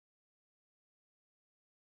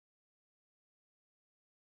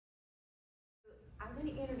I'm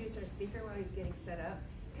going to introduce our speaker while he's getting set up,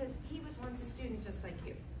 because he was once a student just like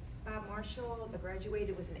you. Bob Marshall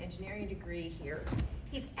graduated with an engineering degree here.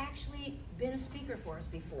 He's actually been a speaker for us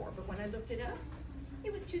before, but when I looked it up,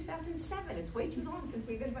 it was 2007. It's way too long since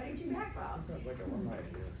we've invited you back, Bob. Like a one night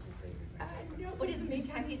here, some crazy things. No, but in the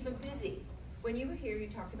meantime, he's been busy. When you were here, you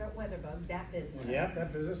talked about WeatherBug, that business. Yeah,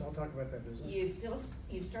 that business. I'll talk about that business.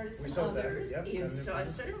 You've started some sold that, others. yep, You've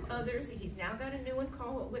started some others. He's now got a new one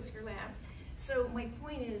called Whisker Labs. So my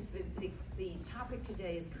point is that the topic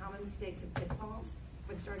today is common mistakes and pitfalls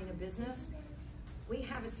when starting a business. We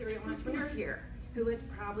have a serial entrepreneur here who has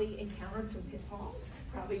probably encountered some pitfalls,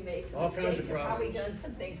 probably made some mistakes, and probably done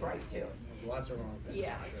some things right too. Lots of wrong things.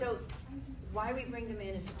 Yeah. Sure. So why we bring them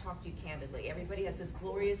in is to talk to you candidly. Everybody has this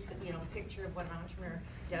glorious, picture of what an entrepreneur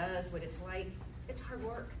does, what it's like. It's hard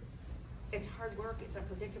work. It's hard work. It's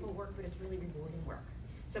unpredictable work, but it's really rewarding work.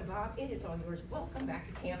 So Bob, it is all yours. Welcome back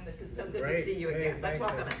to campus. It's so good to see you again. Let's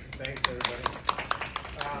welcome him. Thanks, everybody.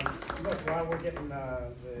 Look, while we're getting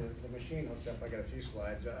the machine hooked up, I got a few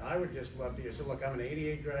slides. I would just love to hear. So look, I'm an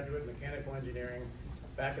 '88 graduate, mechanical engineering.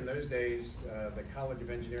 Back in those days, the College of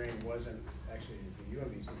Engineering wasn't actually the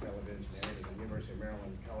UMBC College of Engineering. It was the University of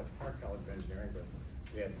Maryland College Park College of Engineering, but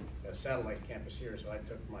we had a satellite campus here, so I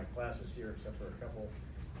took my classes here, except for a couple.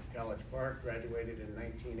 College Park, graduated in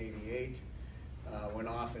 1988. Went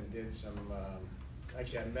off and did some,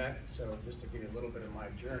 actually I met, so just to give you a little bit of my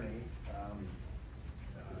journey,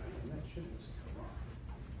 and that shouldn't come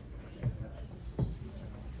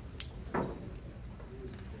on.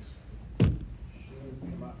 Should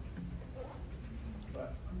come up, but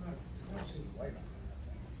I don't see the light on that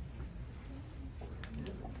thing.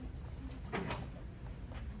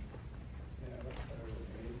 Yeah, that's better with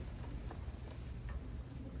me.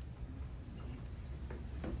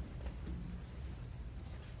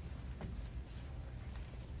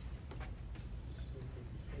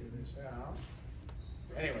 Out.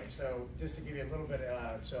 Anyway, so just to give you a little bit,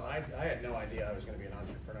 so I had no idea I was going to be an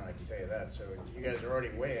entrepreneur, I can tell you that. So you guys are already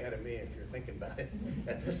way ahead of me if you're thinking about it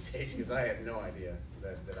at this stage, because I had no idea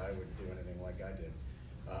that I would do anything like I did.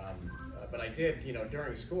 But I did,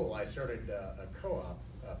 during school, I started a co-op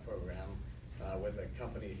program with a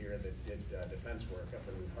company here that did defense work up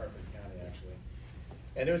in Harford County, actually.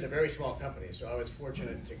 And it was a very small company, so I was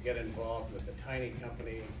fortunate to get involved with a tiny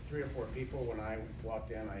company, 3 or 4 people. When I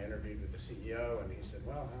walked in, I interviewed with the CEO, and he said,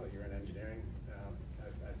 well, Hal, you're in engineering.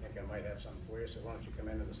 I think I might have something for you, so why don't you come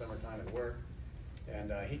in the summertime and work?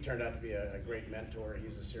 And he turned out to be a great mentor.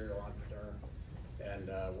 He's a serial entrepreneur.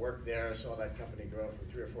 And worked there, saw that company grow from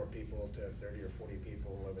 3 or 4 people to 30 or 40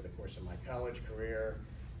 people over the course of my college career.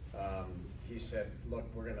 He said, look,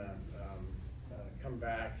 we're going to come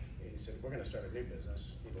back. He said, we're going to start a new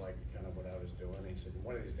business. He liked kind of what I was doing. He said,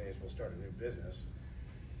 one of these days we'll start a new business.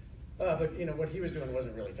 But what he was doing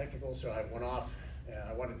wasn't really technical, so I went off.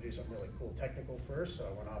 I wanted to do something really cool technical first, so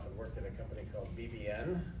I went off and worked at a company called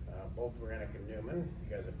BBN, Bolt, Beranek and Newman.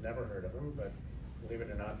 You guys have never heard of them, but believe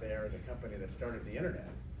it or not, they are the company that started the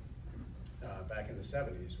internet back in the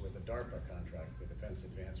 70s with a DARPA contract, the Defense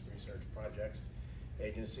Advanced Research Projects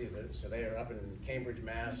Agency. So they are up in Cambridge,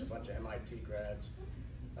 Mass, a bunch of MIT grads.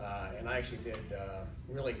 And I actually did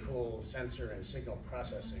really cool sensor and signal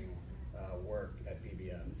processing work at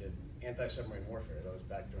BBN. Did anti-submarine warfare. That was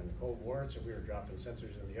back during the Cold War, so we were dropping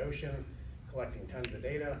sensors in the ocean, collecting tons of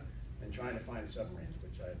data, and trying to find submarines,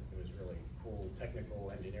 which it was really cool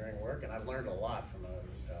technical engineering work. And I learned a lot from a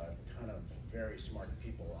ton of very smart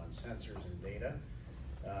people on sensors and data.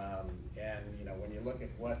 And when you look at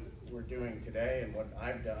what we're doing today and what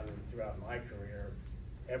I've done throughout my career,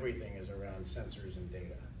 everything is around sensors and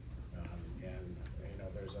data. And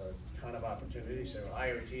there's a ton of opportunity. So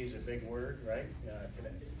IoT is a big word, right,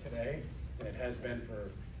 today, and it has been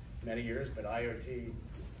for many years, but IoT,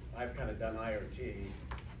 I've kind of done IoT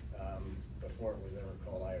before it was ever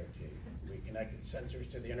called IoT. We connected sensors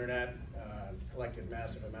to the internet, collected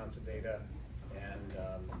massive amounts of data, and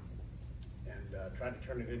tried to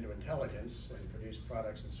turn it into intelligence and produce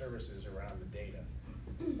products and services around the data.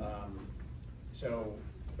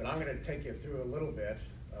 But I'm going to take you through a little bit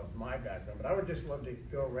of my background, but I would just love to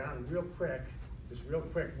go around real quick,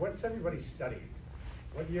 what's everybody studying?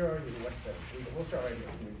 What year are you and what study? We'll start right here.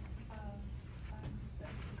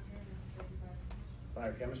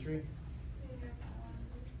 Biochemistry?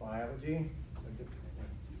 Biology?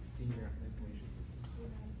 Senior information systems.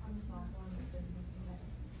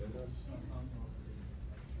 Business?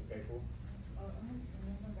 Okay, cool.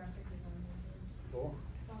 Cool.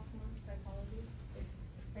 Sophomore psychology.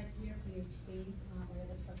 First year PhD,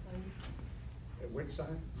 biological science. At which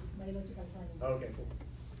side? Biological science. Oh, okay, cool.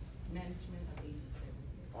 Management of agencies.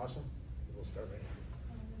 Awesome. We'll start right now.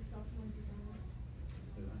 Sophomore design.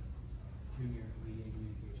 Design. Junior media and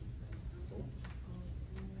communication studies. Cool.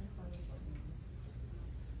 Senior college.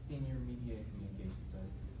 Senior media and communication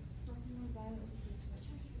studies. Sophomore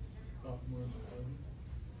bioeducation. Sophomore biology.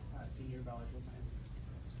 Senior biological sciences.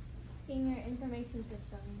 Senior Information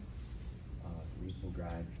Systems. Recent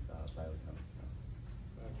grad, biochemistry.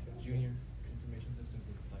 Okay. Junior information systems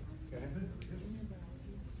and psych. Okay. Junior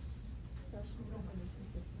biology. Freshman information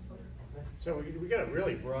system. So we got a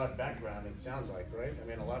really broad background, it sounds like, right? I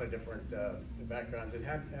mean, a lot of different backgrounds. It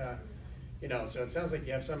had, you know, so it sounds like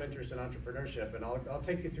you have some interest in entrepreneurship, and I'll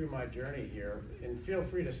take you through my journey here, and feel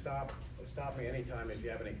free to stop me anytime if you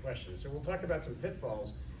have any questions. So we'll talk about some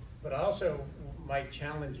pitfalls, but I also might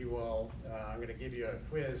challenge you all. I'm going to give you a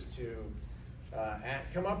quiz to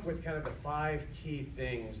come up with kind of the 5 key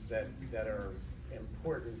things that are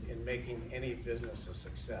important in making any business a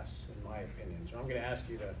success, in my opinion. So I'm going to ask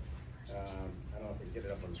you to, I don't know if we can get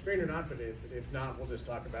it up on the screen or not, but if not, we'll just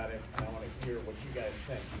talk about it. I want to hear what you guys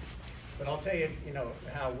think. But I'll tell you, you know,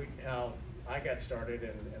 how I got started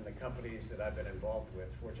and the companies that I've been involved with,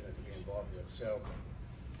 fortunate to be involved with. So,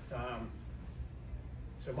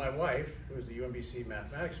 so my wife, who is a UMBC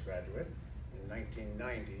mathematics graduate in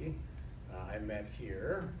 1990, I met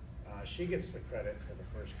here. She gets the credit for the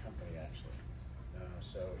first company, actually.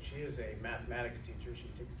 So she is a mathematics teacher. She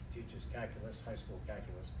teaches calculus, high school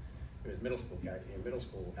calculus. It was middle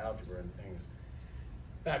school algebra and things.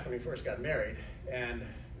 Back when we first got married, and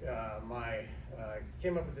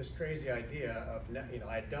came up with this crazy idea of, you know,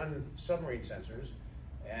 I'd done submarine sensors,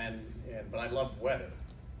 but I loved weather,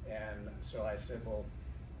 and so I said, well,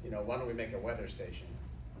 you know, why don't we make a weather station?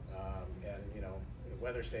 And you know,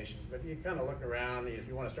 weather stations, but you kind of look around if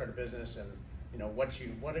you want to start a business, and you know, what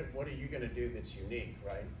are you going to do that's unique,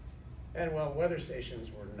 right? And well, weather stations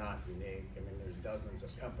were not unique. I mean, there's dozens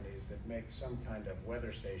of companies that make some kind of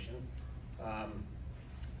weather station.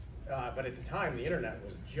 But at the time, the internet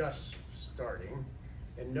was just starting,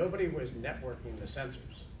 and nobody was networking the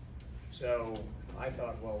sensors. So I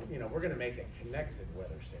thought, well, you know, we're going to make a connected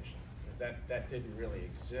weather station, because that didn't really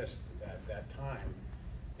exist at that time.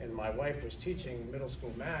 And my wife was teaching middle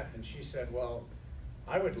school math, and she said, well,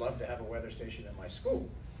 I would love to have a weather station at my school.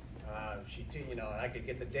 You know, I could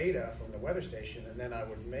get the data from the weather station, and then I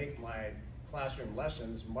would make my classroom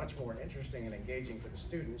lessons much more interesting and engaging for the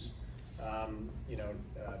students. You know,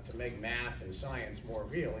 to make math and science more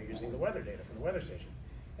real using the weather data from the weather station.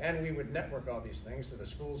 And we would network all these things so the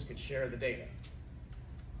schools could share the data.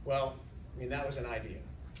 Well, I mean, that was an idea.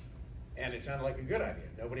 And it sounded like a good idea.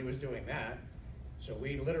 Nobody was doing that. So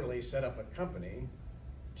we literally set up a company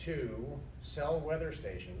to sell weather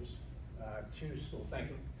stations to schools. Thank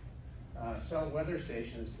you. Sell weather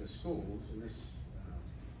stations to schools. And this,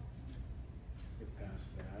 get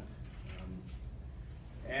past that.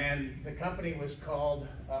 And the company was called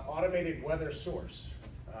Automated Weather Source,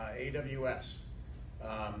 AWS.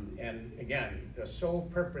 And again, the sole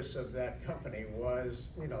purpose of that company was,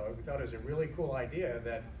 you know, we thought it was a really cool idea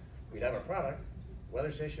that we'd have a product,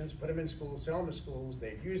 weather stations, put them in schools, sell them to schools,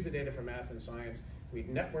 they'd use the data for math and science, we'd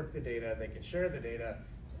network the data, they could share the data,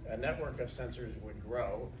 a network of sensors would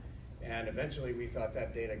grow, and eventually we thought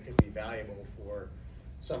that data could be valuable for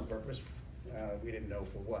some purpose. We didn't know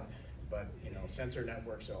for what. But you know, sensor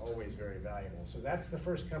networks are always very valuable. So that's the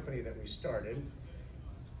first company that we started.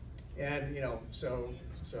 And you know, so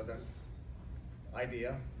the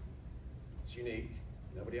idea, it's unique.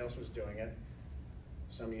 Nobody else was doing it.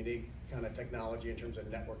 Some unique kind of technology in terms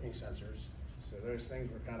of networking sensors. So those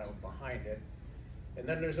things were kind of behind it. And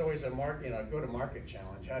then there's always a go-to-market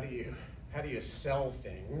challenge. How do you sell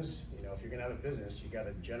things? You know, if you're going to have a business, you got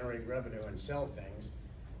to generate revenue and sell things.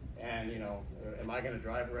 And you know, am I going to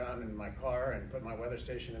drive around in my car and put my weather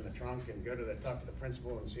station in the trunk and go to talk to the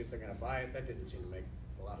principal and see if they're going to buy it? That didn't seem to make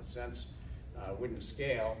a lot of sense. Wouldn't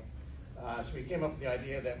scale. So we came up with the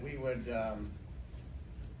idea that we would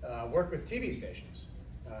work with TV stations.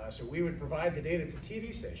 So we would provide the data to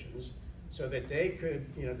TV stations so that they could,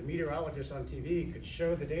 you know, the meteorologists on TV could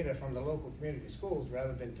show the data from the local community schools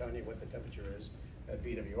rather than telling you what the temperature is at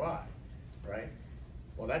BWI, right?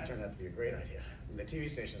 Well, that turned out to be a great idea. And the TV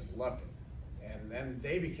stations loved it. And then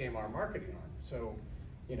they became our marketing arm. So,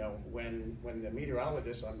 you know, when the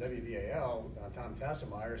meteorologists on WBAL, Tom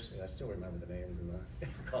Tassemeyer, I still remember the names in the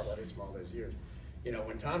Colorado Small those years, you know,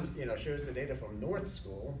 when Tom, you know, shows the data from North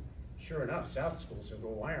School, sure enough, South School said,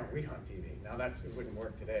 well, why aren't we on TV? Now it wouldn't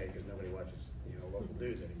work today because nobody watches, you know, local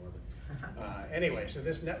news anymore. But anyway, so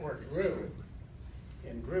this network grew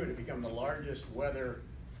and grew to become the largest weather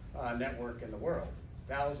network in the world.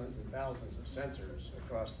 Thousands and thousands of sensors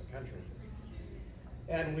across the country.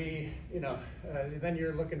 And we, then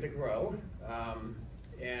you're looking to grow.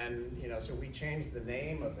 So we changed the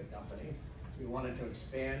name of the company. We wanted to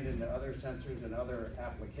expand into other sensors and other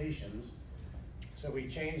applications. So we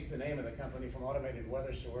changed the name of the company from Automated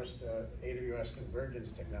Weather Source to AWS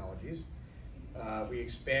Convergence Technologies. We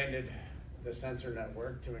expanded the sensor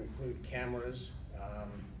network to include cameras.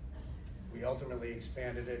 We ultimately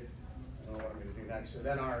expanded it. I don't know what I'm going to do next. So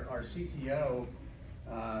then our CTO,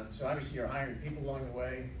 so obviously you're hiring people along the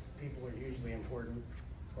way. People are hugely important,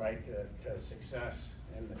 right, to success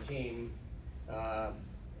and the team.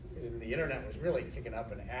 And the internet was really kicking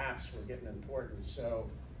up and apps were getting important. So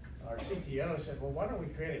our CTO said, well, why don't we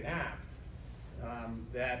create an app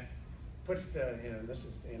that puts this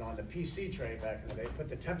is, on the PC tray back in the day, put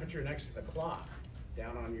the temperature next to the clock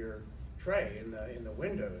down on your tray in the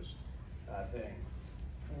Windows thing.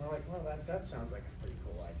 And we're like, well, that sounds like a pretty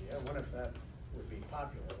cool idea. What if that would be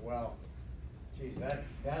popular? Well, geez,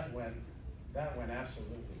 that went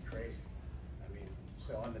absolutely crazy. I mean,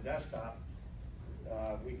 so on the desktop,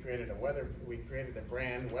 we created the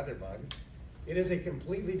brand WeatherBug. It is a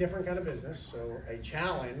completely different kind of business. So a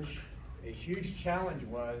huge challenge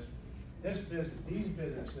was these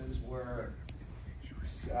businesses were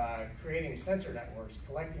creating sensor networks,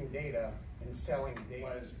 collecting data, and selling data.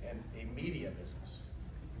 It was a media business,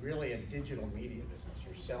 really a digital media business.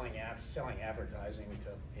 You're selling apps, selling advertising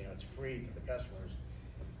to, it's free to the customers.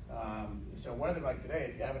 So WeatherBug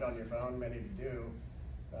today, if you have it on your phone, many of you do,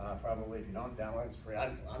 probably if you don't download it, it's free.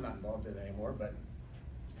 I'm not involved in it anymore, but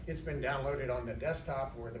it's been downloaded on the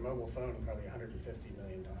desktop or the mobile phone probably 150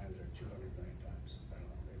 million times or 200 million times. I don't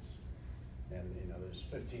know. And there's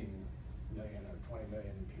 15 million or 20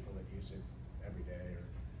 million people that use it every day or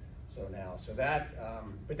so now. So that,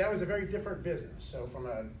 but that was a very different business. So from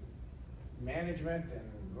a management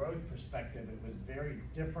and growth perspective, it was very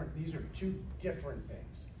different. These are two different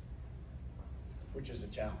things, which is a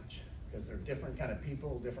challenge because they're different kind of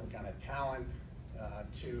people, different kind of talent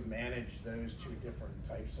to manage those two different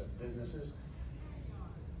types of businesses.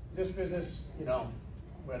 This business,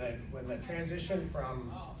 when the transition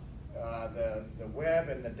from the web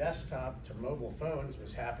and the desktop to mobile phones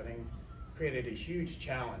was happening, created a huge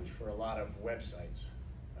challenge for a lot of websites.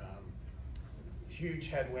 Huge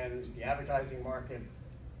headwinds, the advertising market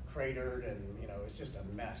cratered, and it's just a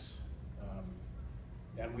mess.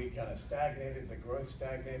 Then we kind of stagnated, the growth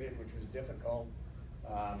stagnated, which was difficult.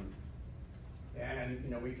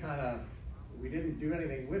 We didn't do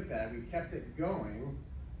anything with that. We kept it going,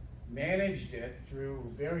 managed it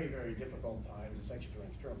through very, very difficult times. It's actually doing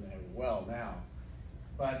extraordinarily well now.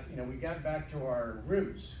 But we got back to our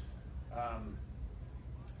roots,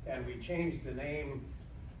 and we changed the name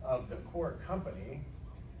of the core company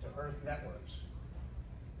to Earth Networks.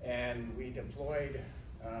 And we deployed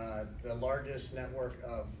the largest network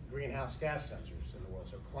of greenhouse gas sensors in the world.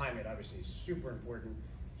 So climate, obviously, is super important,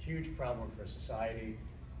 huge problem for society.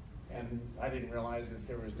 And I didn't realize that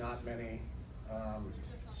there was not many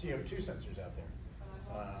CO2 sensors out there.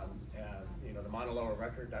 The Mauna Loa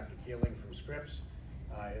record, Dr. Keeling from Scripps,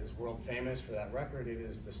 is world famous for that record. It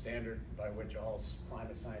is the standard by which all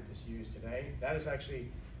climate scientists use today. That is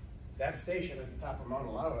actually, that station at the top of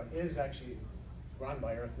Mauna Loa is actually run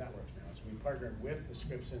by Earth Networks now. So we partnered with the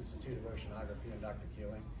Scripps Institute of Oceanography and Dr.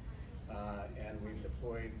 Keeling, and we've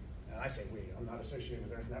deployed, and I say we, I'm not associated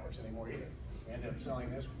with Earth Networks anymore either. We ended up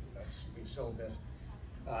selling this, we've sold this.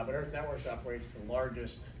 But Earth Networks operates the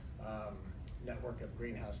largest network of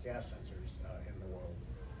greenhouse gas sensors in the world,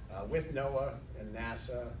 with NOAA and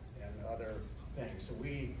NASA and other things. So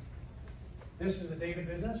this is a data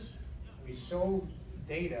business. We sold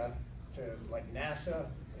data to like NASA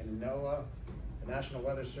and NOAA, the National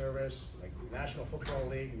Weather Service, like National Football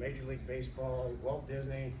League, Major League Baseball, Walt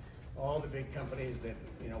Disney, all the big companies that,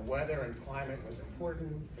 weather and climate was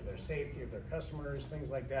important for their safety of their customers, things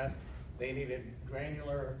like that. They needed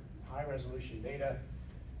granular, high-resolution data.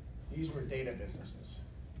 These were data businesses.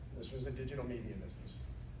 This was a digital media business,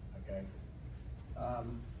 okay?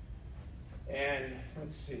 And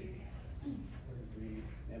let's see,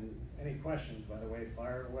 and any questions, by the way,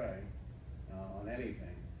 fire away on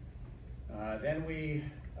anything. Then we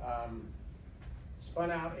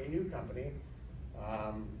spun out a new company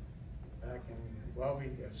back in,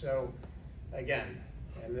 so again,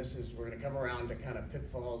 and this is, we're gonna come around to kind of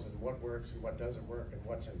pitfalls and what works and what doesn't work and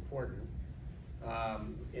what's important.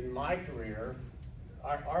 In my career,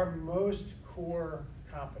 our most core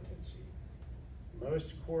competency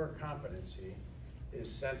is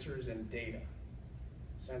sensors and data.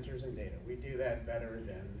 Sensors and data. We do that better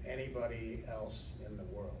than anybody else in the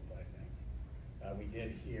world, I think. We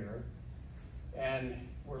did here. And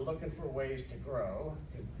we're looking for ways to grow,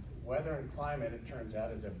 because weather and climate, it turns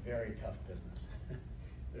out, is a very tough business.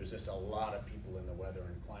 There's just a lot of people in the weather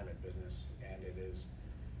and climate business, and it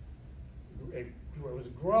was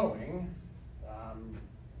growing,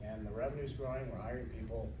 and the revenue's growing. We're hiring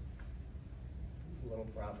people, a little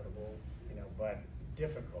profitable, but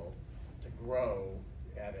difficult to grow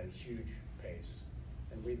at a huge pace.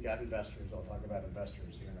 And we've got investors. I'll talk about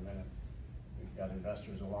investors here in a minute. We've got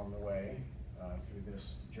investors along the way through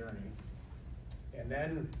this journey. And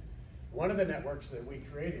then one of the networks that we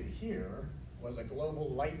created here was a global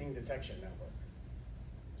lightning detection network.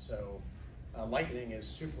 So lightning is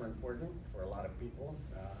super important for a lot of people.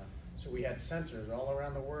 So we had sensors all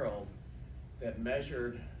around the world that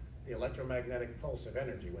measured the electromagnetic pulse of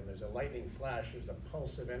energy. When there's a lightning flash, there's a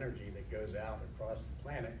pulse of energy that goes out across the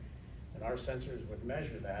planet, and our sensors would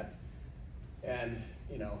measure that and,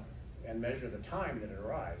 and measure the time that it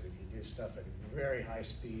arrives. If you do stuff at very high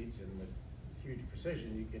speeds and with huge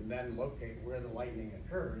precision, you can then locate where the lightning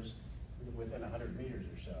occurs within 100 meters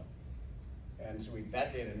or so. And so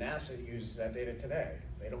that data, NASA uses that data today.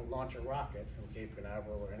 They don't launch a rocket from Cape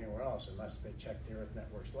Canaveral or anywhere else unless they check the Earth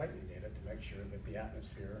Network's lightning data to make sure that the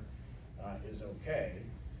atmosphere is okay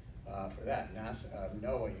for that.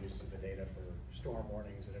 NOAA uses the data for storm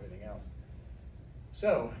warnings and everything else.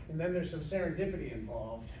 So, and then there's some serendipity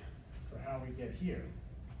involved for how we get here.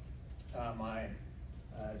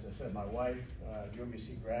 As I said, my wife,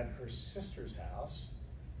 UMBC grad, her sister's house,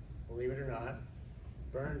 believe it or not,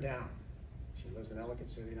 burned down. She lives in Ellicott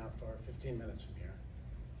City, not far, 15 minutes from here.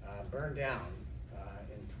 Burned down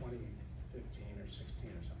in 2015 or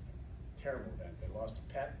 16 or something. Terrible event. They lost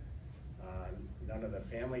a pet. None of the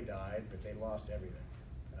family died, but they lost everything.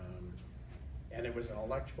 And it was an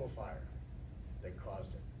electrical fire that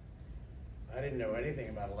caused it. I didn't know anything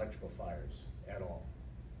about electrical fires at all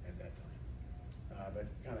at that time, but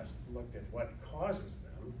kind of looked at what causes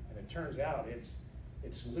them, and it turns out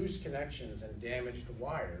it's loose connections and damaged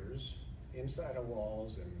wires inside of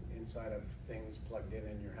walls and inside of things plugged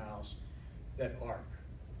in your house that arc.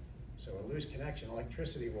 So a loose connection,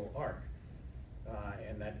 electricity will arc,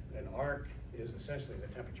 and an arc is essentially the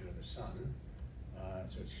temperature of the sun.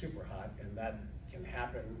 So it's super hot, and that can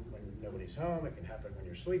happen when nobody's home. It can happen when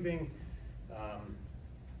you're sleeping.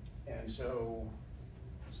 And so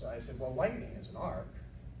I said, well, lightning is an arc.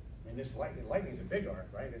 I mean, this lightning's a big arc,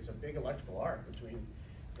 right? It's a big electrical arc between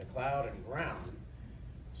the cloud and ground.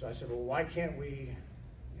 So I said, well, why can't we,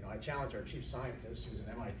 I challenged our chief scientist, who's an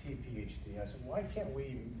MIT PhD. I said, why can't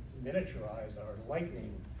we miniaturize our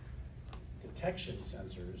lightning detection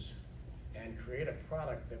sensors and create a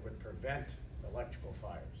product that would prevent electrical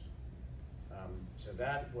fires? So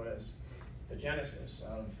that was the genesis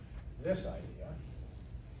of this idea.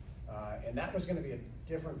 And that was going to be a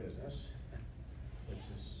different business, which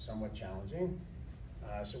is somewhat challenging.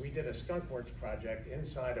 So we did a skunkworks project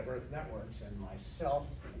inside of Earth Networks, and myself,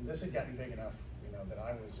 and this had gotten big enough, that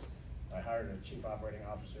I hired a chief operating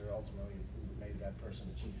officer, ultimately made that person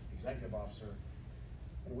the chief executive officer.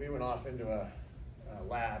 And we went off into a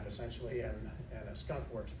lab, essentially, and a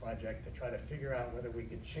skunkworks project to try to figure out whether we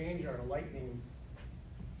could change our lightning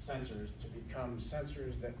sensors to become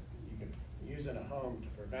sensors that you could use in a home to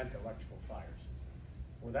prevent electrical fires.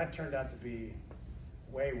 Well, that turned out to be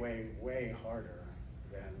way, way, way harder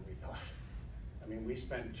than we thought. I mean, we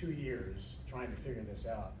spent 2 years trying to figure this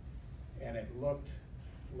out, and it looked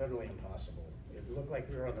literally impossible. It looked like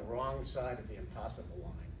we were on the wrong side of the impossible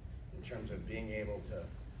line in terms of being able to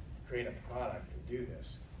create a product to do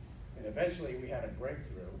this. And eventually we had a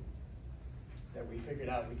breakthrough that we figured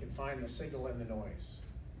out we could find the signal and the noise.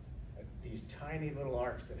 These tiny little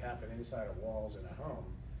arcs that happen inside of walls in a home,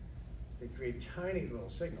 they create tiny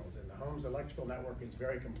little signals, and the home's electrical network is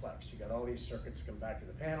very complex. You got all these circuits come back to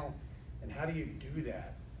the panel, and how do you do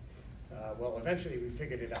that? Well, eventually we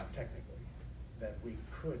figured it out technically, that we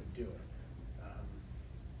could do it.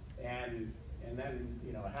 And then,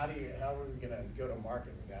 how are we gonna go to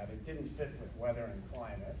market with that? It didn't fit with weather and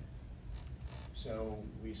climate. So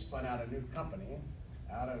we spun out a new company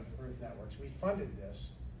out of Earth Networks. We funded this.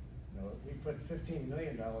 We put $15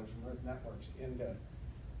 million from Earth Networks into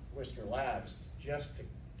Whisker Labs just to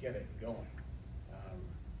get it going.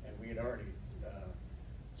 And we had already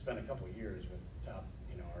spent a couple of years with top,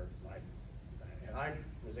 and I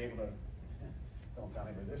was able to, don't tell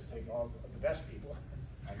anybody this, take all of the best people.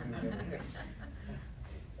 I moved over here.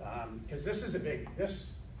 Because this is a big,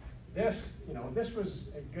 this was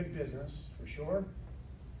a good business for sure.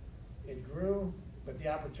 It grew, but the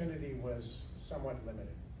opportunity was somewhat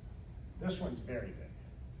limited. This one's very big.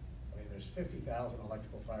 I mean, there's 50,000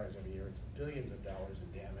 electrical fires every year. It's billions of dollars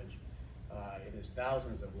in damage. is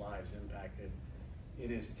thousands of lives impacted.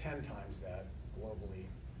 It is 10 times that globally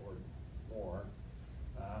or more.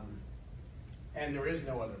 And there is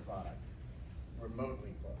no other product remotely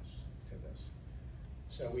close to this.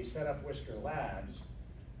 So we set up Whisker Labs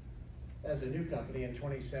as a new company in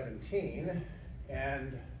 2017,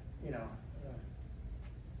 and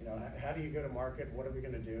how do you go to market? What are we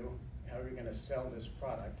going to do? How are we going to sell this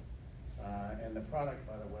product? And the product,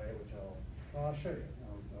 by the way, which I'll show you.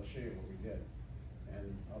 I'll show you what we did.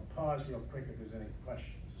 And I'll pause real quick if there's any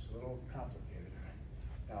questions. It's a little complicated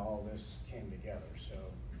how all this came together. So,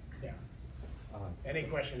 yeah. Any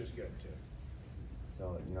question is good too.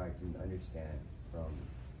 So, I can understand from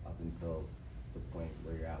up until the point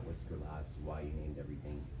where you're at Whisker Labs, why you named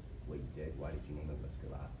everything what you did. Why did you name it Whisker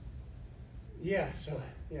Labs? Yeah,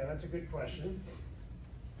 that's a good question.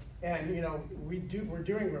 And we're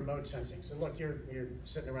doing remote sensing. So look, you're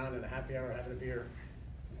sitting around in a happy hour having a beer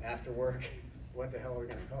after work. What the hell are we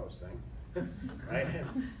going to call this thing, right?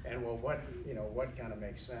 And well, what kind of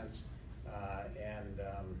makes sense?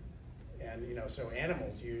 So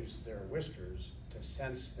animals use their whiskers to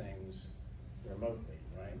sense things remotely,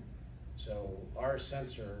 right? So our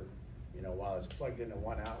sensor, while it's plugged into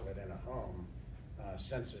one outlet in a home,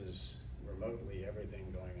 senses remotely everything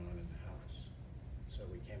going on in the house. So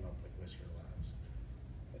we came up with Whisker Labs.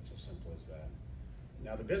 It's as simple as that.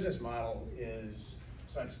 Now the business model is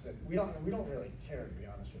such that we don't really care, to be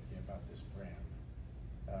honest with you, about this brand,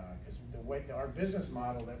 because the way our business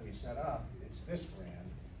model that we set up, it's this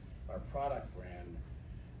brand, our product brand,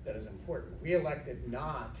 that is important. We elected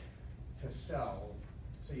not to sell.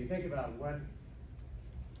 So you think about what,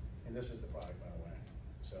 and this is the product, by the way.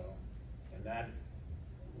 So, and that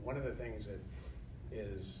one of the things that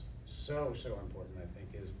is so important, I think,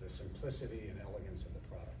 is the simplicity and elegance of the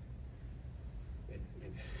product. It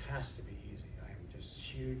has to be easy. I am just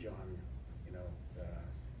huge on,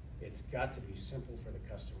 it's got to be simple for the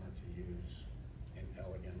customer to use and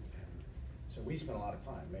elegant. And so we spent a lot of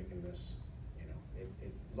time making this,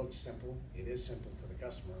 it looks simple. It is simple to the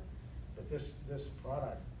customer, but this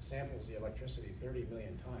product samples the electricity 30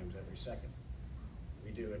 million times every second.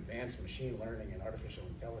 We do advanced machine learning and artificial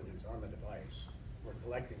intelligence on the device. We're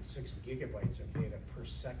collecting 6 gigabytes of data per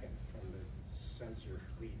second from the sensor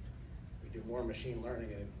fleet. We do more machine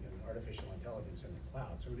learning and artificial intelligence in the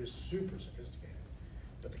cloud. So it is super sophisticated,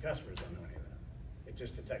 but the customers don't know any of that. It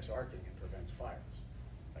just detects arcing and prevents fires,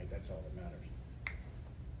 right? That's all that matters.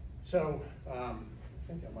 So I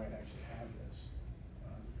think I might actually have this.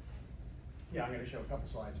 Yeah, I'm going to show a couple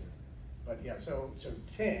slides here. But yeah, so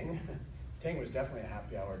Ting was definitely a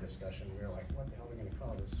happy hour discussion. We were like, what the hell are we going to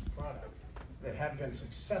call this product? That have been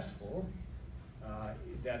successful,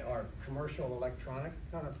 that are commercial electronic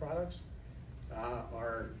kind of products,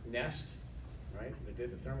 are Nest, right? They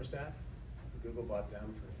did the thermostat. Google bought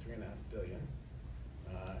them for $3.5 billion.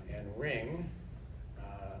 And Ring,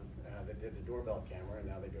 that did the doorbell camera, and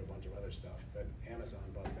now they do a bunch of other stuff. But Amazon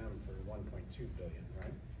bought them for $1.2 billion,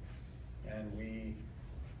 right? And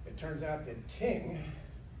it turns out that Ting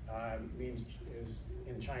is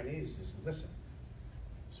in Chinese is listen.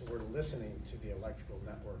 So we're listening to the electrical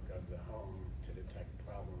network of the home to detect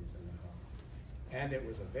problems in the home. And it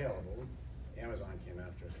was available. Amazon came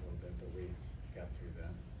after us a little bit, but we got through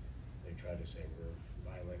that. They tried to say we're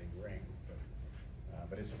violating Ring,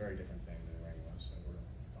 but it's a very different thing than Ring was, so we're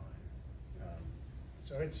fine.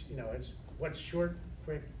 So it's what's short,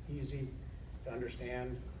 quick, easy to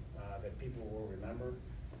understand, that people will remember.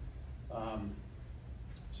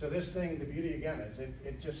 So this thing, the beauty again is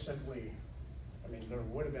it just simply, there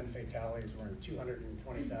would have been fatalities. We're in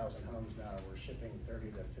 220,000 homes now. We're shipping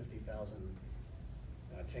 30 to 50,000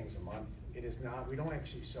 Tings a month. It is not, we don't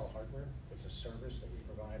actually sell hardware. It's a service that we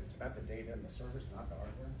provide. It's about the data and the service, not the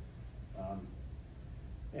hardware.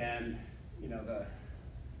 And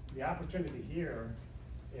the opportunity here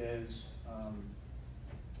is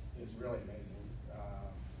really amazing.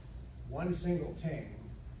 One single Ting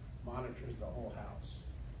monitors the whole house.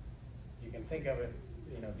 You can think of it,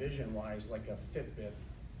 vision-wise, like a Fitbit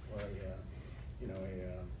or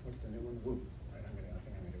what's the new one? Whoop, right? I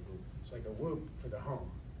think I'm gonna Whoop. It's like a Whoop for the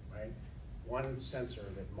home, right? One sensor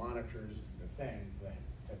that monitors the thing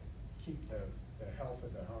to keep the health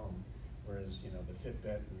of the home, whereas the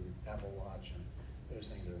Fitbit and Apple Watch and those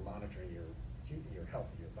things are monitoring your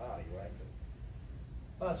health of your body,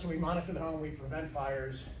 right? So we monitor the home, we prevent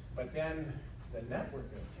fires, but then the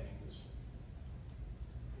network of Tings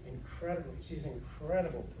sees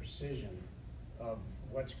incredible precision of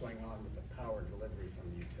what's going on with the power delivery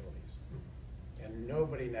from the utilities. And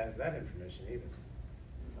nobody has that information either.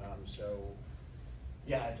 So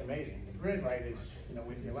Yeah, it's amazing. The grid, right, is, you know,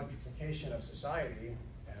 with the electrification of society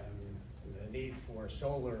and the need for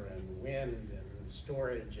solar and wind and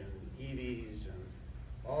storage and EVs and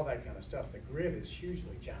all that kind of stuff, the grid is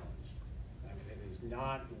hugely challenged. I mean, it is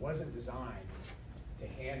not, it wasn't designed to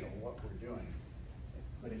handle what we're doing.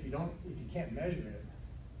 But if you can't measure it,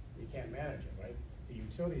 you can't manage it, right? The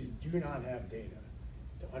utilities do not have data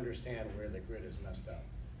to understand where the grid is messed up.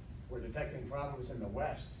 We're detecting problems in the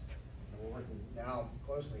West. And we're working now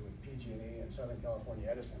closely with PG&E and Southern California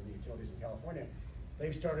Edison, the utilities in California.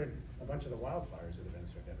 They've started a bunch of the wildfires that have been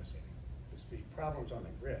so devastating. There's big problems on the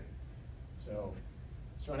grid. So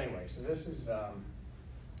anyway, so this is,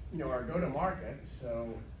 you know, our go-to-market.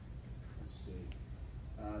 So let's see.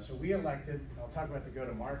 So we elected, I'll talk about the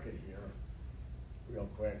go-to-market here real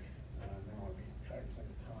quick. Then I'll be cognizant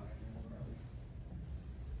of time. Where are we?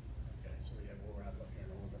 Okay, so we'll wrap up here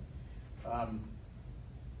in a little bit.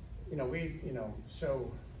 You know,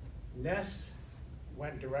 so Nest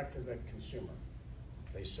went direct to the consumer.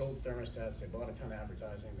 They sold thermostats, they bought a ton of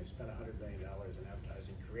advertising, they spent $100 million in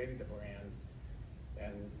advertising, created the brand,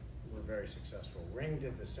 and were very successful. Ring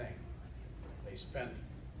did the same. They spent,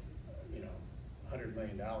 you know, $100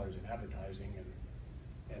 million in advertising,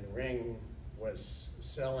 and Ring was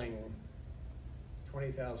selling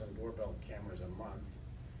 20,000 doorbell cameras a month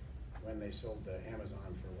when they sold to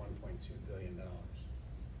Amazon for $1.2 billion.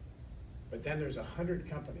 But then there's 100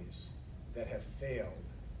 companies that have failed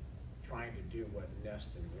trying to do what Nest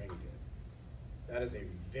and Ring did. That is a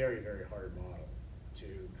very, very hard model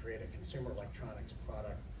to create a consumer electronics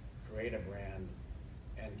product, create a brand,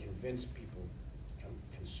 and convince people,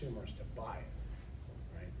 consumers, to buy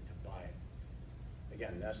it, right? To buy it.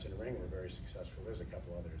 Again, Nest and Ring were very successful. There's a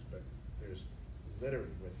couple others, but there's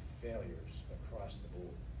littered with failures across the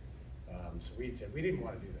board. So we didn't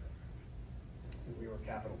want to do that. We were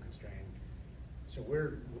capital constrained. So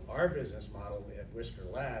our business model at Whisker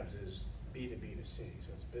Labs is B2B2C,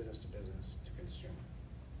 so it's business to business to consumer.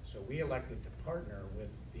 So we elected to partner with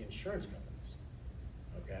the insurance companies,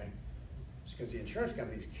 okay? Because the insurance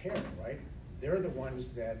companies care, right? They're the ones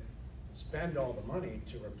that spend all the money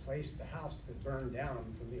to replace the house that burned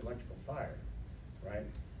down from the electrical fire, right?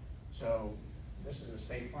 So this is a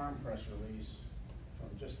State Farm press release from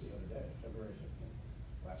just the other day, February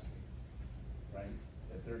 15th, last week, right?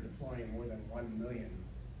 That they're deploying more than 1 million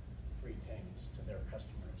free things to their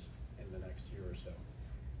customers in the next year or so.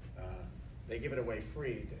 They give it away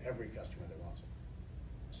free to every customer that wants it.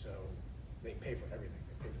 So they pay for everything.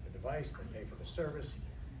 They pay for the device, they pay for the service,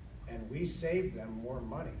 and we save them more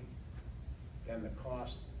money than the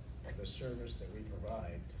cost of the service that we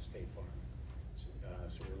provide to State Farm.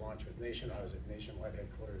 So we launched with I was at Nationwide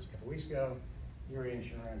headquarters a couple weeks ago. Erie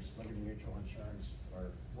Insurance, Liberty Mutual Insurance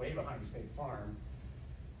are way behind State Farm.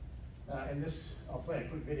 And this, I'll play a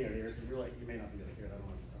quick video here, so you may not be able to hear it, I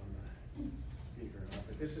don't know if it's on the speaker or not,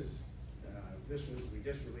 but we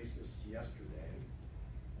just released this yesterday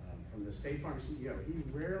from the State Farm CEO. He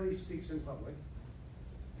rarely speaks in public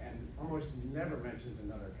and almost never mentions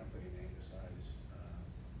another company name besides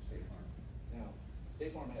State Farm. Now,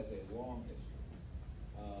 State Farm has a long history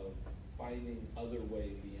of finding other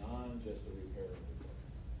ways beyond just the repair of the book.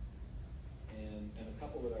 And a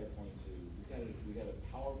couple that I point to, we got a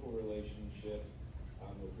powerful relationship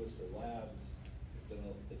with Whisker Labs.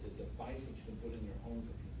 It's a device that you can put in your home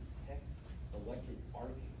that can detect electric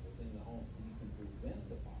arcing within the home, and you can prevent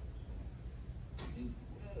the fires.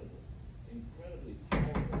 Incredibly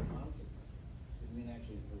powerful consequences. You can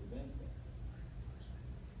actually prevent them.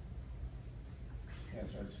 Yeah,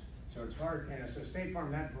 so it's hard. And so State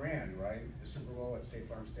Farm, that brand, right? The Super Bowl at State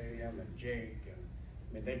Farm Stadium, and Jake, and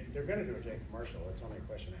I mean, they're going to do a Jake commercial. It's only a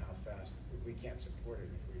question of how fast. We can't support it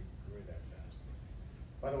if we grew that fast.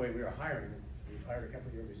 By the way, we are hiring. We've hired a couple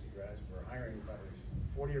of UMBC grads. We're hiring probably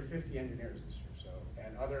 40 or 50 engineers this year. So,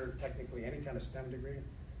 and other technically any kind of STEM degree.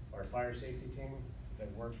 Our fire safety team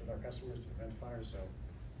that works with our customers to prevent fires. So,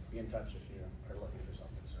 be in touch if you are looking for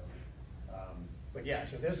something. So, but yeah.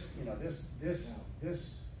 So this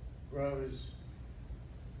grows.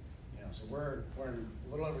 You know, so we're in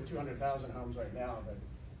a little over 200,000 homes right now, but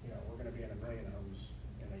you know we're going to be in 1 million homes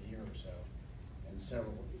in a year or so.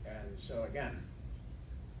 And so again,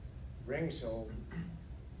 Ring selling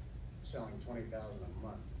 20,000 a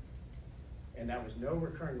month, and that was no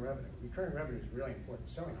recurring revenue. Recurring revenue is really important.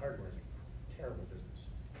 Selling hardware is a terrible business.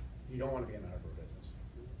 You don't want to be in the hardware business.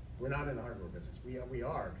 We're not in the hardware business. We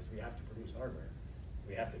are because we have to produce hardware.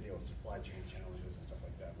 We have to deal with supply chain challenges and stuff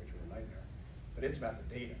like that, which are a nightmare. But it's about the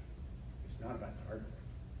data. It's not about the hardware.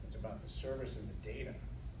 It's about the service and the data,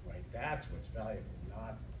 right? That's what's valuable,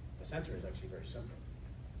 not, the sensor is actually very simple.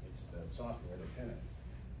 It's the software that's in it.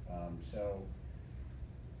 So,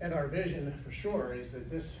 and our vision for sure is that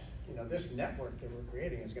this, this network that we're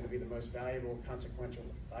creating is going to be the most valuable, consequential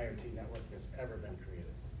IoT network that's ever been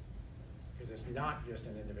created. Because it's not just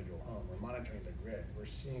an individual home. We're monitoring the grid. We're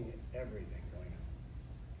seeing everything going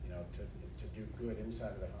on, to do good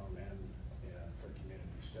inside of the home and for community.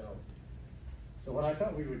 So what I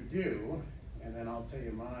thought we would do, and then I'll tell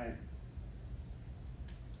you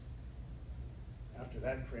after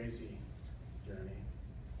that crazy journey,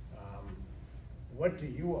 what do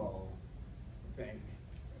you all think?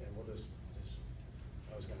 And we'll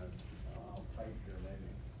I'll type here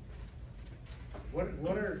maybe.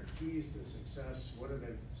 What are keys to success? What are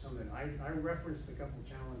I referenced a couple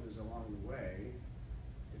challenges along the way,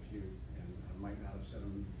 and I might not have said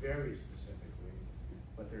them very specifically,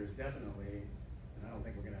 but there's definitely, and I don't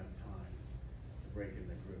think we're gonna have time to break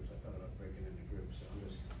into groups. I thought about breaking into groups,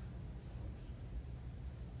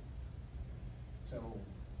 so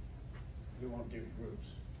we won't do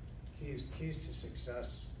groups. Keys to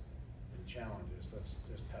success and challenges. Let's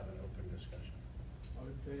just have an open discussion. I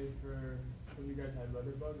would say for when you guys had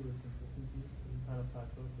weather bug, it was consistency. You kind of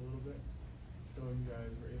plateaued a little bit. So you guys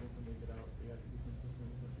were able to make it out, but you had to be consistent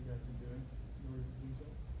with what you guys were doing in order to do so.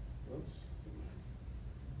 Whoops.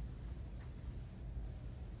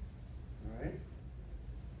 All right.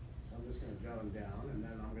 So I'm just going to jot them down, and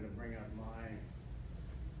then I'm going to bring up mine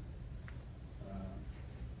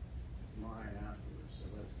afterwards. So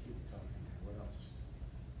let's keep talking here. What else?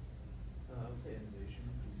 I would say innovation.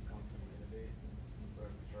 We constantly innovate and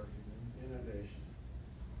start doing. Innovation.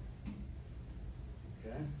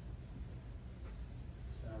 Okay.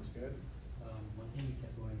 Sounds good. One thing you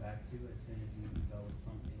kept going back to as soon as you developed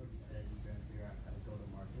something, you said you're going to figure out how to go to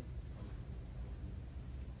market.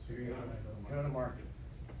 So you're going to go to market.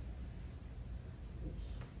 Oops.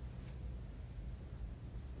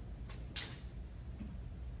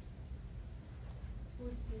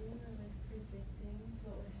 Foreseeing or like predicting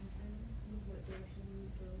what would happen, like what direction we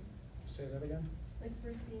would go. Say that again? Like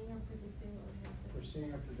foreseeing or predicting what would happen. Foreseeing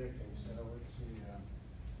or predicting. So let's see.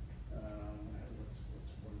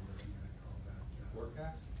 What's one word I'm going to call that?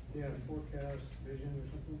 Forecast? Yeah, forecast, vision, or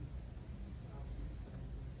something.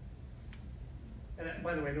 And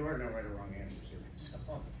by the way, there are no right or wrong answers here. So,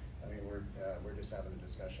 I mean, we're just having a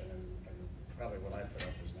discussion, and probably what I put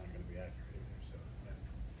up is not going to be accurate either. So, yeah.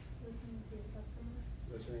 Listening to your customers.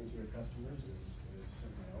 Listening to your customers is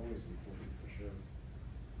certainly always important for sure.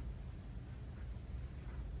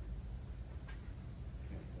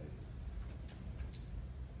 Can't wait.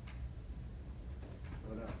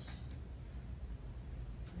 What else?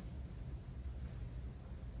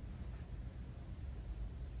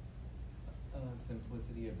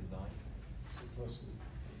 Simplicity of design. Simplicity.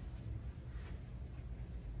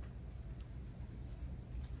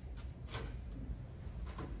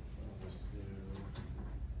 I'll just do.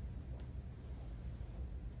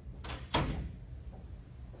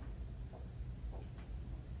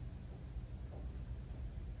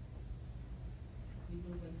 You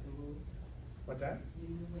know when to move. What's that? You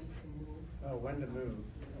know when to move. Oh, when to move.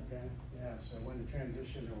 Okay. Yeah. So when to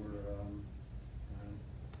transition or.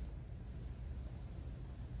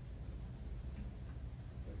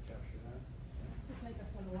 Did I capture that? It's like a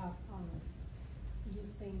follow-up on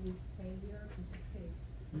using failure to succeed.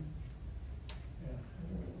 Yeah.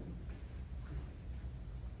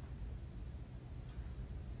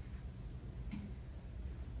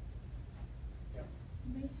 Yep.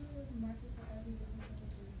 Make sure there's a market for every business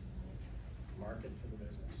opportunity. Market for the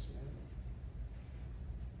business. Yeah.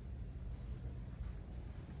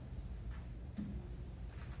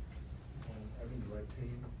 Having the right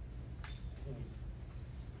team.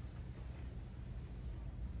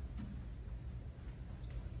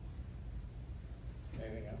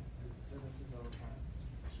 Anything else? Services over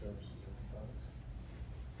products. Services or products?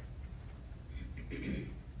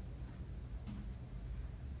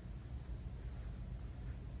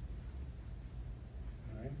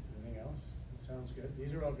 All right, anything else? Sounds good.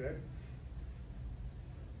 These are all good.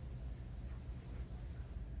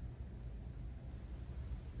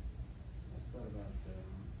 I thought about,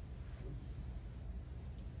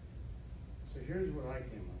 so here's what I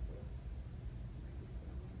came up with.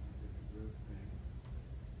 Group thing.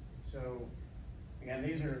 So, again,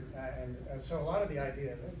 these are, so a lot of the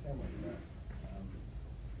idea, a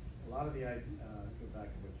lot of the, go back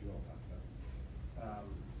to what you all talked about.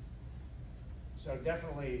 So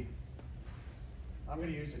definitely, I'm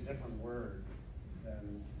going to use a different word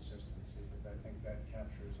than consistency, but I think that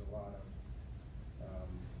captures a lot of,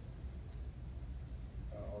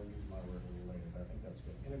 I'll use my word a little later, but I think that's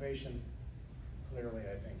good. Innovation, clearly,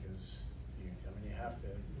 I think is huge. I mean,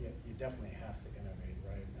 you definitely have to innovate,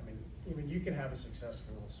 right? I mean, I mean, you can have a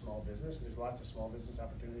successful small business, and there's lots of small business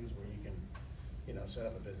opportunities where you can, you know, set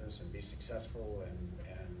up a business and be successful and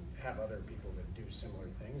have other people that do similar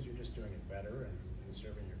things. You're just doing it better and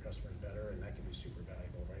serving your customers better, and that can be super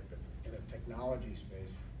valuable, right? But in a technology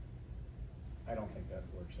space, I don't think that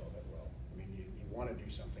works all that well. I mean, you want to do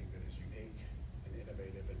something that is unique and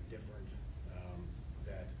innovative and different,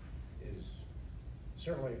 that is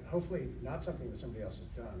certainly, hopefully, not something that somebody else has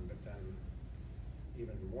done, but then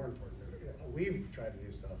even more important, we've tried to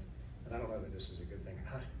do stuff, and I don't know that this is a good thing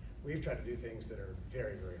or not. We've tried to do things that are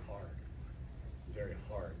very, very hard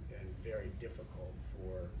and very difficult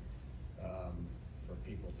for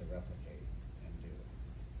people to replicate and do.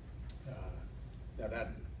 Now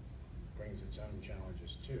that brings its own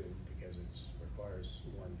challenges too, because it requires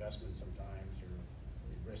more investment sometimes. You're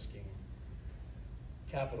risking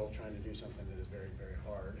capital trying to do something that is very, very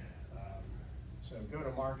hard. So go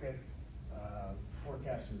to market,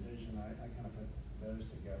 forecast and vision, I kind of put those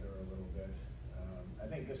together a little bit. I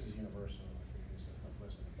think this is universal if we just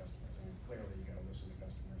listen to customers. I mean, clearly you gotta listen to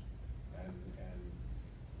customers and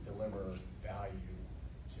deliver value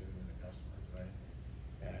to the customers, right?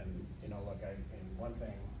 And, you know, look, and one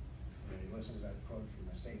thing, you know, you listen to that quote from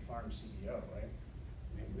the State Farm CEO, right?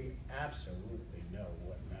 I mean, we absolutely know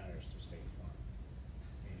what matters to State Farm.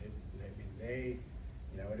 I mean, they,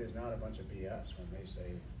 you know, it is not a bunch of BS when they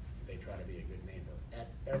say they try to be a good neighbor. At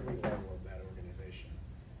every level of that organization,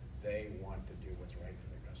 they want to do what's right for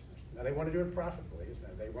their customers. Now, they want to do it profitably.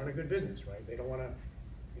 They run a good business, right? They don't want to,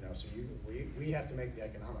 you know, so we have to make the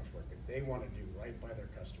economics work, but they want to do right by their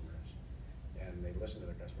customers, and they listen to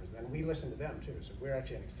their customers. And then we listen to them too, so we're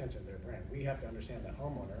actually an extension of their brand. We have to understand the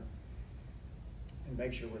homeowner and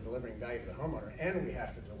make sure we're delivering value to the homeowner, and we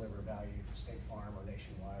have to deliver value to State Farm or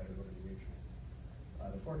Nationwide or Liberty Mutual.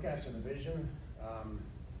 The forecast and the vision,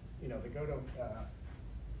 you know, the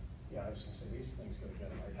yeah, I was gonna say these things go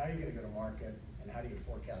together, right? How are you gonna go to market, and how do you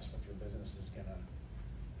forecast what your business is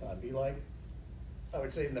gonna be like? I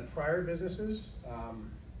would say in the prior businesses,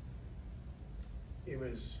 it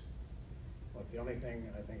was, look, the only thing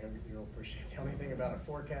I think you'll appreciate, the only thing about a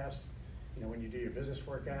forecast, you know, when you do your business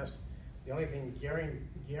forecast, the only thing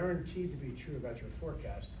guaranteed to be true about your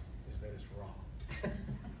forecast is that it's wrong.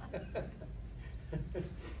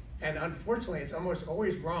 And unfortunately, it's almost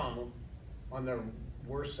always wrong on the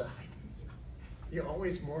worst side. You're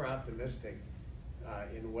always more optimistic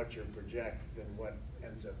in what you project than what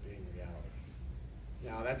ends up being reality.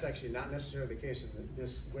 Now, that's actually not necessarily the case in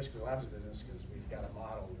this Whisker Labs business, because we've got a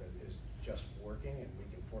model that is just working and we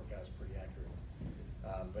can forecast pretty accurately.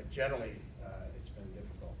 But generally, it's been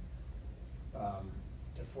difficult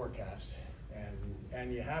to forecast.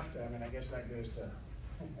 And you have to, I mean, I guess that goes to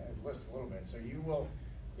list a little bit. So you will,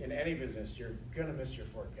 in any business, you're gonna miss your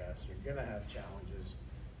forecast. You're gonna have challenges.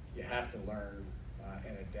 You have to learn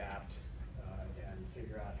and adapt and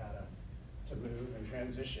figure out how to move and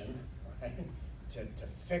transition, right? To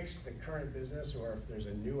fix the current business, or if there's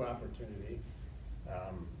a new opportunity.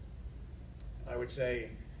 I would say,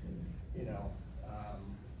 you know,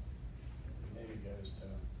 maybe it goes to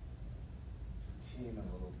team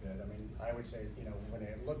a little bit. I mean, I would say, you know, when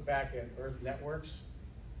I look back at Earth Networks,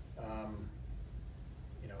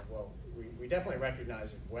 you know, well, we definitely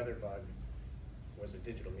recognize that WeatherBug was a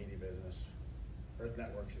digital media business. Earth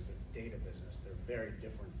Networks is a data business. They're very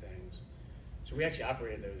different things. So we actually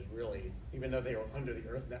operated those really, even though they were under the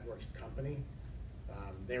Earth Networks company,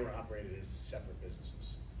 they were operated as separate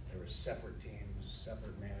businesses. There were separate teams,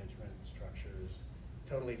 separate management structures,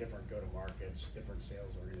 totally different go-to-markets, different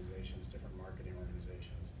sales organizations, different marketing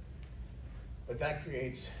organizations. But that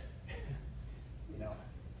creates, you know,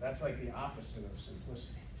 that's like the opposite of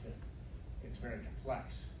simplicity too. It's very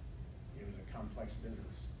complex. It was a complex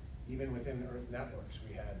business. Even within Earth Networks,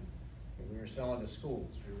 we were selling to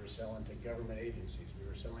schools, we were selling to government agencies, we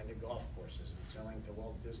were selling to golf courses, and selling to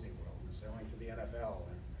Walt Disney World, and selling to the NFL,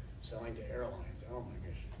 and selling to airlines. Oh my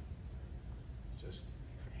gosh, it's just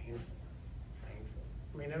painful.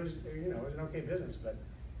 I mean, it was, you know, it was an okay business, but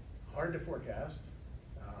hard to forecast,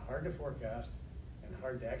 and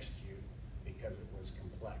hard to execute because it was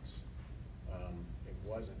complex. It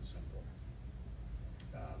wasn't simple.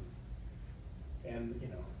 And you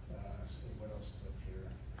know, let's see what else is up here.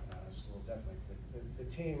 So we'll definitely, the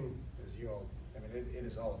team, as you all, I mean, it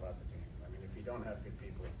is all about the team. I mean, if you don't have good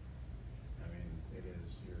people, I mean, it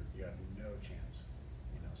is, you have no chance.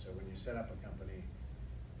 You know, so when you set up a company,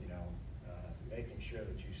 you know, making sure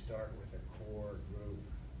that you start with a core group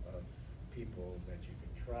of people that you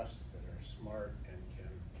can trust, that are smart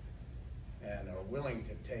and are willing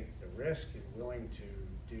to take the risk and willing to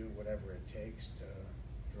do whatever it takes to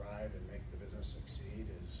drive and make the business succeed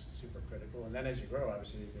is super critical. And then as you grow,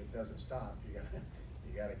 obviously, it doesn't stop. You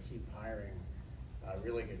gotta keep hiring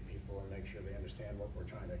really good people and make sure they understand what we're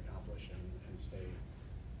trying to accomplish and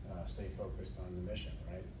stay focused on the mission,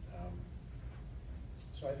 right?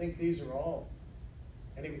 So I think these are all.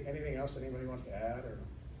 Anything else anybody wants to add or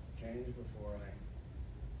change before I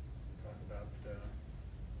talk about,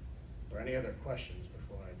 or any other questions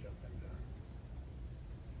before I jump into?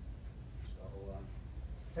 So,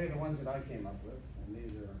 tell you the ones that I came up with, and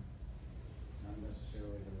these are not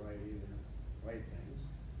necessarily the right things.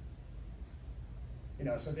 You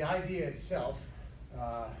know, so the idea itself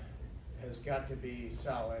has got to be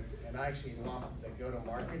solid, and I actually lump the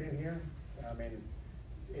go-to-market in here. I mean,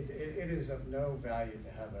 it is of no value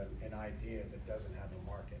to have an idea that doesn't have a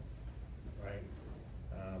market, right?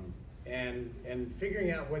 And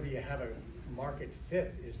figuring out whether you have a market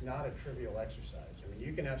fit is not a trivial exercise. I mean,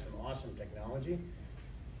 you can have some awesome technology,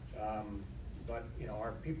 but you know,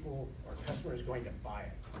 our customer is going to buy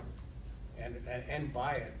it, and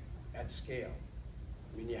buy it at scale.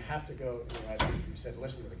 I mean, you have to go, you know, as you said,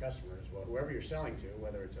 listen to the customers. Well, whoever you're selling to,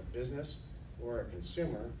 whether it's a business or a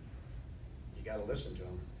consumer, you got to listen to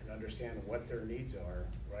them and understand what their needs are,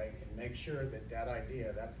 right? And make sure that that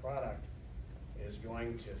idea, that product, is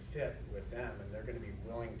going to fit with them, and they're going to be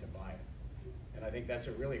willing to buy it. And I think that's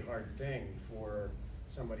a really hard thing for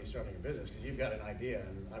somebody starting a business, because you've got an idea,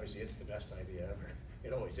 and obviously it's the best idea ever.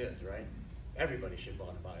 It always is, right? Everybody should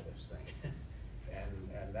want to buy this thing.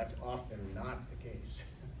 And that's often not the case.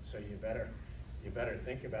 So you better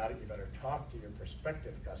think about it. You better talk to your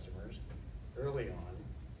prospective customers early on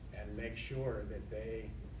and make sure that they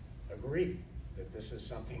agree that this is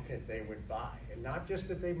something that they would buy, and not just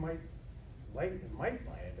that they might buy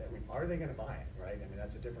it. I mean, are they going to buy it, right? I mean,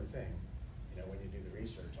 that's a different thing, you know, when you do the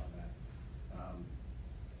research on that.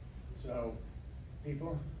 So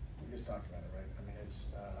people, we just talked about it, right? I mean, it's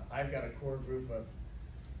I've got a core group of.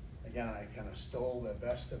 Again, I kind of stole the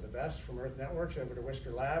best of the best from Earth Networks over to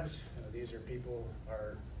Whisker Labs. These are people,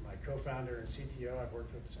 my co-founder and CTO I've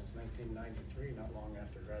worked with since 1993, not long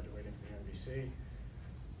after graduating from UMBC.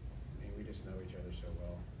 I mean, we just know each other so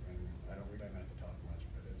well, and we don't have to talk much,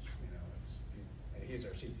 but it's, you know, and he's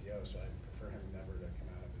our CTO, so I prefer him never to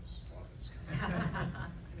come out of his office.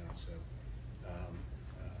 You know, so,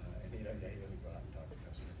 and he doesn't go out and talk to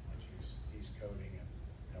customers much. He's coding and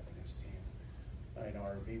helping his team. And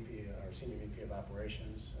our senior VP of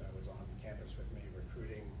operations was on campus with me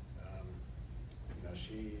recruiting. You know,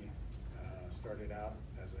 she started out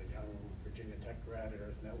as a young Virginia Tech grad at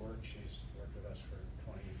Earth Network. She's worked with us for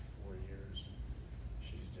 24 years.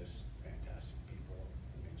 She's just fantastic people.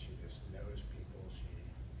 I mean, she just knows people. She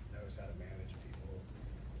knows how to manage people.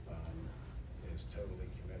 Is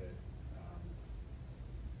totally committed.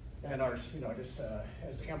 And you know, just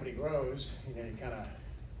as the company grows, you know, you kind of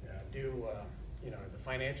do. You know, the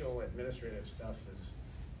financial administrative stuff is,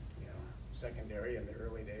 you know, secondary in the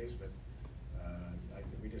early days, but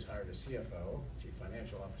we just hired a CFO, Chief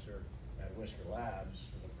Financial Officer at Whisker Labs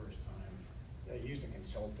for the first time. They used a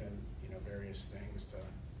consultant, you know, various things to,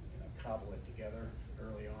 you know, cobble it together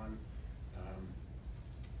early on.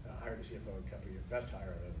 Hired a CFO a couple of years, best hire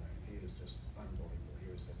I've ever made. He is just unbelievable. He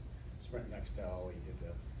was at Sprint Nextel. He did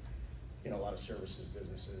you know, a lot of services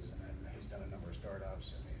businesses, and then he's done a number of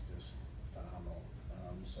startups, and he's just phenomenal.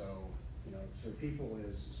 So, you know, so people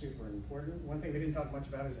is super important. One thing we didn't talk much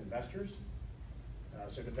about is investors.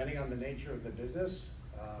 So depending on the nature of the business,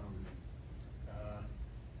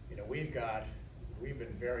 you know, we've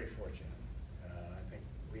been very fortunate. I think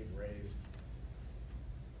we've raised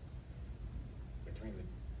between the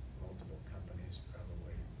multiple companies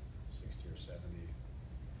probably 60 or 70,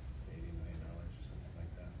 $80 million or something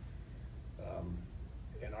like that.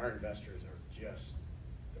 And our investors are just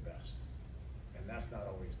the best. And that's not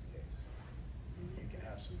always the case. You can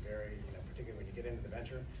have some very, you know, particularly when you get into the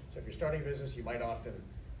venture. So if you're starting a business, you might often,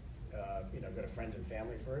 you know, go to friends and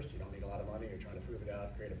family first. You don't need a lot of money. You're trying to prove it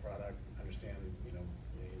out, create a product, understand, you know,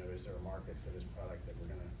 is there a market for this product that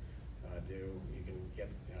we're going to do? You can get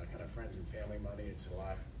kind of friends and family money. It's a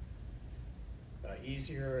lot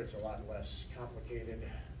easier. It's a lot less complicated.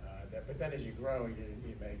 But then as you grow,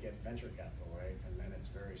 you may get venture capital, right? And then it's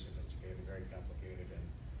very sophisticated, very complicated,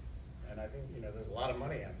 and I think, you know, there's a lot of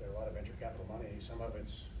money out there, a lot of venture capital money. Some of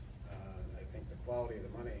it's, I think the quality of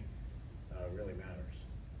the money really matters.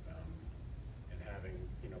 And having,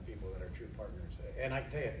 you know, people that are true partners. And I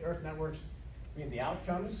can tell you, Earth Networks, I mean, the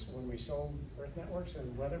outcomes when we sold Earth Networks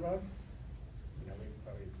and WeatherBug, you know, we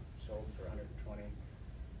probably sold for $120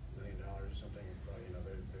 million or something. Probably, you know,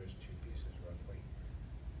 there's two pieces roughly,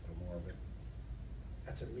 or more of it.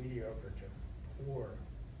 That's a mediocre to poor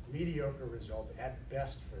mediocre result at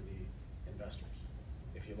best for the investors.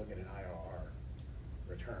 If you look at an IRR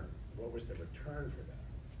return, what was the return for them?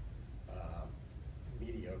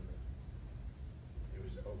 Mediocre. It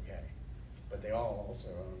was okay. But they all also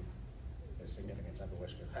own a significant chunk of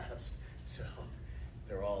Whisker Labs. So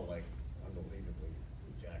they're all like unbelievably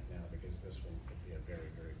jacked now because this one could be a very,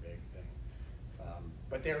 very big thing.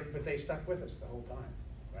 But they stuck with us the whole time,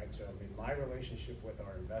 right? So I mean, my relationship with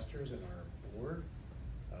our investors and our board,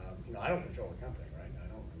 you know, I don't control the company, right?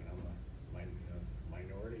 I'm a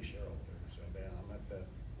minority shareholder. So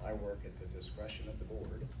I work at the discretion of the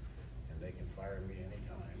board, and they can fire me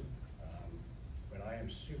anytime. But I am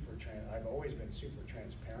I've always been super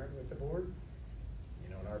transparent with the board. You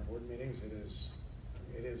know, in our board meetings, it is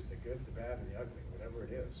the good, the bad, and the ugly, whatever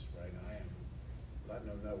it is, right? I am letting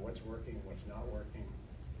them know what's working, what's not working,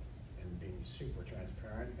 and being super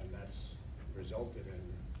transparent, and that's resulted in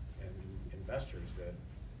investors that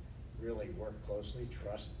really work closely,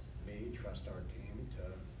 trust me, trust our team to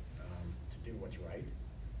do what's right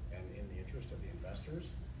and in the interest of the investors.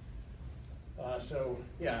 So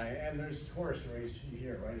yeah, and there's horror stories you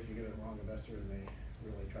hear, right? If you get a wrong investor and they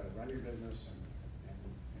really try to run your business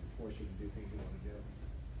and force you to do things you want to do.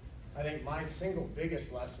 I think my single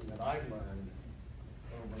biggest lesson that I've learned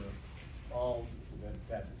over all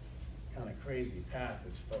that kind of crazy path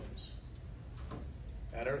is focus.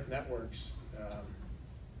 At Earth Networks,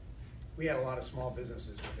 we had a lot of small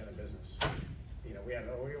businesses within a business. You know,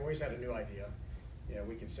 we always had a new idea. You know,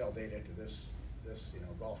 we could sell data to this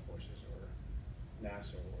golf courses or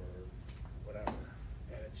NASA or whatever,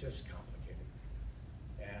 and it's just complicated.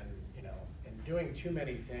 And you know, and doing too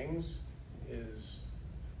many things is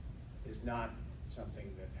not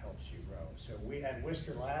something that helps you grow. So we at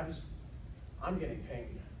Whisker Labs, I'm getting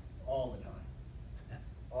pinged all the time,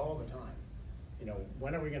 all the time. You know,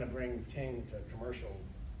 when are we going to bring Ting to commercial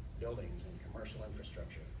buildings and commercial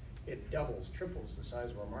infrastructure? It doubles, triples the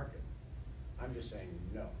size of our market. I'm just saying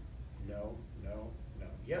no, no, no, no.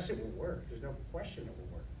 Yes, it will work. There's no question it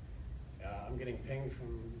will work. I'm getting pinged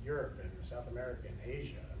from Europe and South America and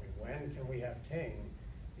Asia. I mean, when can we have Ting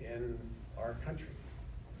in our country?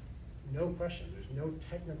 No question. There's no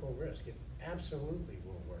technical risk. It absolutely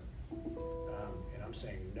will work. And I'm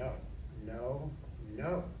saying no, no,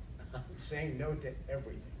 no. I'm saying no to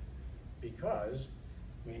everything because,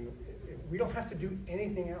 I mean, we don't have to do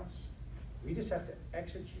anything else. We just have to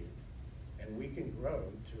execute, and we can grow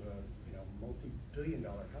to a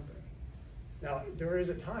multi-billion-dollar company. Now, there is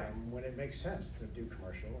a time when it makes sense to do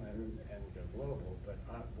commercial and go global, but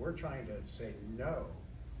we're trying to say no.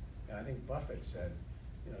 And I think Buffett said,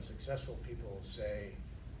 you know, successful people say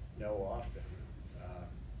no often.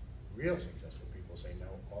 Real successful people say no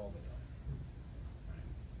all the time.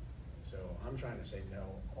 Right? So I'm trying to say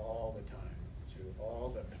no all the time to all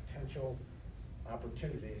the potential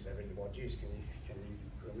opportunities. Well, geez, can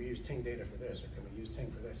we use Ting data for this, or can we use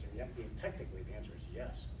Ting for this? And yet, technically, the answer is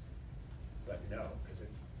yes, but no, because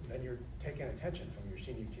then you're taking attention from your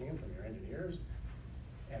senior team, from your engineers,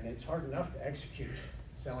 and it's hard enough to execute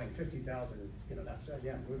selling 50,000,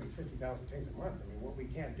 moving 50,000 Tings a month. I mean, what we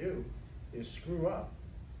can't do is screw up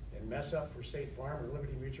and mess up for State Farm or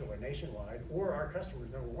Liberty Mutual or Nationwide or our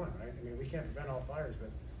customers, number one, right? I mean, we can't prevent all fires,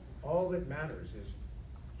 but all that matters is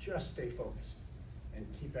just stay focused and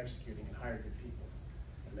keep executing and hire good people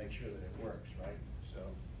and make sure that it works, right? So,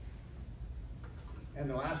 and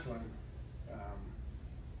the last one,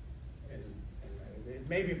 and it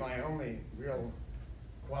may be my only real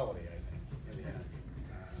quality, I think, in the end.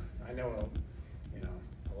 I know,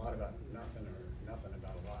 a lot about nothing or nothing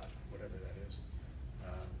about a lot, whatever that is.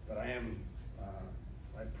 But I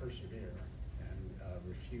persevere and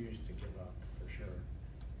refuse to give up for sure.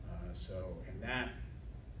 So, in that,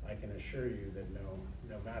 I can assure you that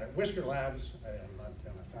no matter, Whisker Labs, I'm not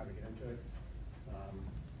going to have time to get into it.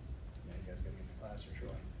 You guys got to get to class for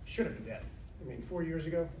sure. Should have been dead. I mean, 4 years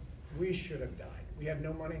ago, we should have died. We had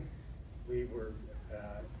no money. We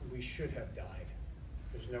should have died.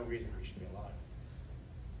 There's no reason we should be alive.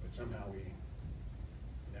 But somehow we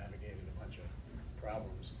navigated a bunch of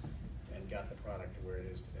problems and got the product to where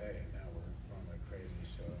it is today, and now we're going like crazy.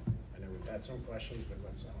 So I know we've had some questions, but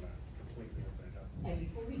I want to completely open it up. And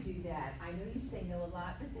before we do that, I know you say no a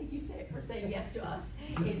lot, but thank you for saying yes to us.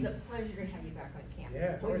 It's a pleasure to have you back on campus.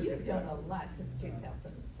 Yeah, it's always you've good. done a lot since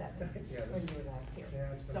 2007 when you were last here.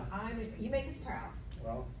 Yeah, it's so been- you make us proud.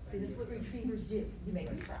 Well, See, this is what retrievers do. You make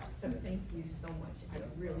us proud. So thank you so much. I Yeah.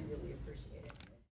 really, really appreciate it.